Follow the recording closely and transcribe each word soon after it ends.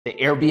The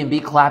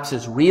Airbnb collapse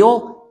is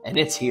real, and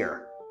it's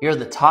here. Here are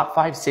the top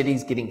 5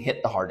 cities getting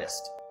hit the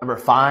hardest. Number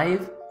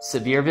 5,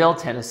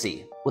 Sevierville,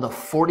 Tennessee, with a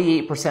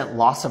 48%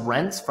 loss of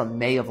rents from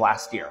May of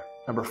last year.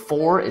 Number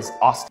 4 is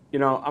Austin. You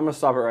know, I'm gonna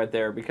stop it right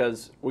there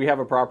because we have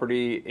a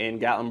property in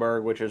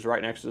Gatlinburg, which is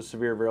right next to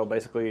Sevierville,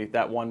 basically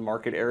that one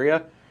market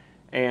area.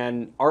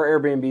 And our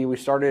Airbnb, we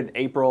started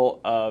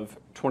April of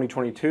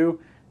 2022,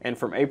 and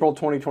from April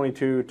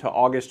 2022 to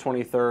August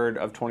 23rd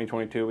of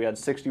 2022, we had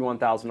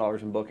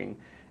 $61,000 in booking.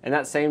 And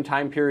that same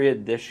time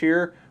period this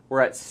year,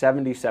 we're at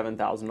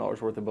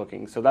 $77,000 worth of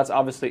bookings. So that's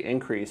obviously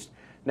increased.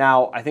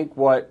 Now, I think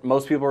what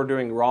most people are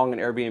doing wrong in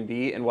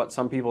Airbnb and what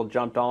some people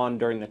jumped on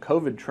during the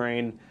COVID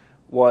train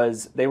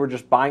was they were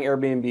just buying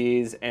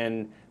Airbnbs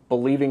and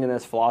believing in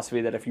this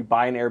philosophy that if you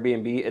buy an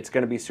Airbnb, it's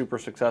going to be super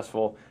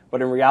successful.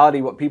 But in reality,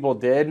 what people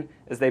did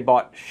is they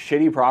bought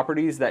shitty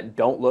properties that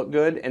don't look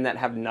good and that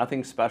have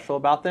nothing special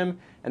about them,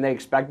 and they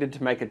expected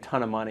to make a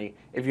ton of money.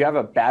 If you have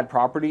a bad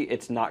property,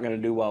 it's not going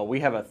to do well. We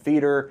have a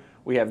theater,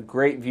 we have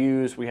great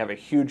views, we have a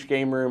huge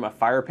game room, a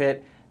fire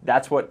pit.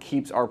 That's what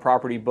keeps our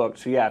property booked.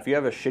 So yeah, if you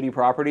have a shitty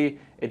property,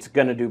 it's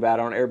going to do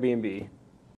bad on Airbnb.